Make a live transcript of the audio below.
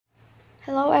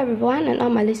Hello everyone and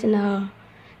all my listeners.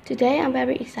 Today I'm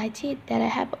very excited that I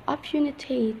have an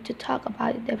opportunity to talk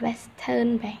about the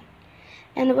Western Band.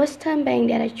 And the Western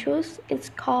Band that I choose is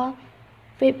called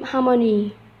Fifth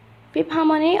Harmony. Fifth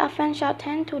Harmony, often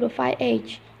shortened to the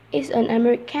 5H, is an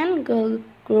American girl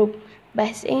group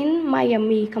based in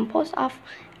Miami composed of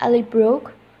Ellie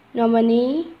Brooke,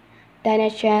 Normani,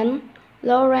 Diana Chan,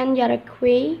 Lauren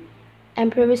Yaraqui,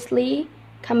 and previously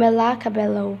Camila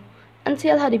Cabello,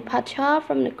 until her departure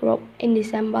from the group in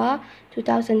December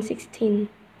 2016.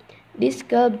 This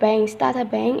girl band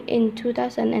started band in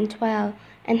 2012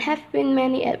 and have been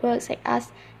many awards such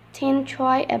as Teen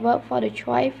Choice Award for the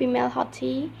Choice Female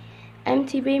Hottie,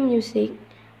 MTV Music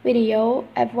Video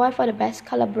Award for the Best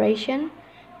Collaboration,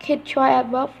 Kid Choice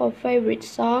Award for Favorite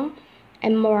Song,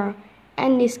 and more.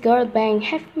 And this girl band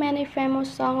have many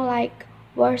famous songs like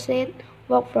Worth It,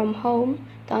 Work From Home,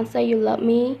 Don't Say You Love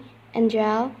Me,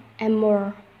 Angel, and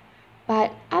more.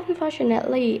 But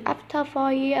unfortunately, after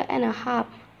 4 years and a half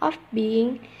of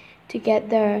being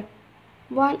together,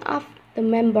 one of the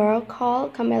members,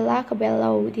 called Camila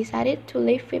Cabello, decided to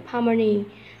leave Fifth Harmony.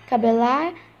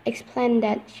 Cabela explained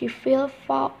that she feels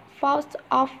forced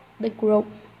off the group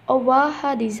over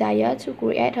her desire to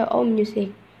create her own music.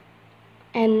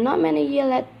 And not many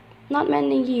years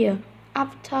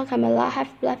after Camila had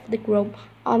left the group,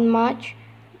 on March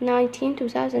 19,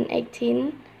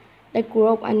 2018, the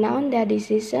group announced their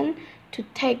decision to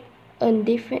take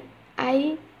indefinite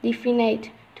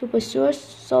to pursue a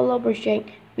solo project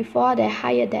before their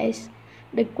hire dates.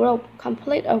 The group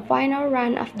completed a final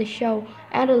run of the show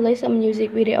and released a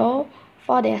music video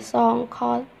for their song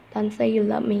called Don't Say You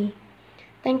Love Me.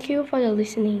 Thank you for your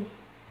listening.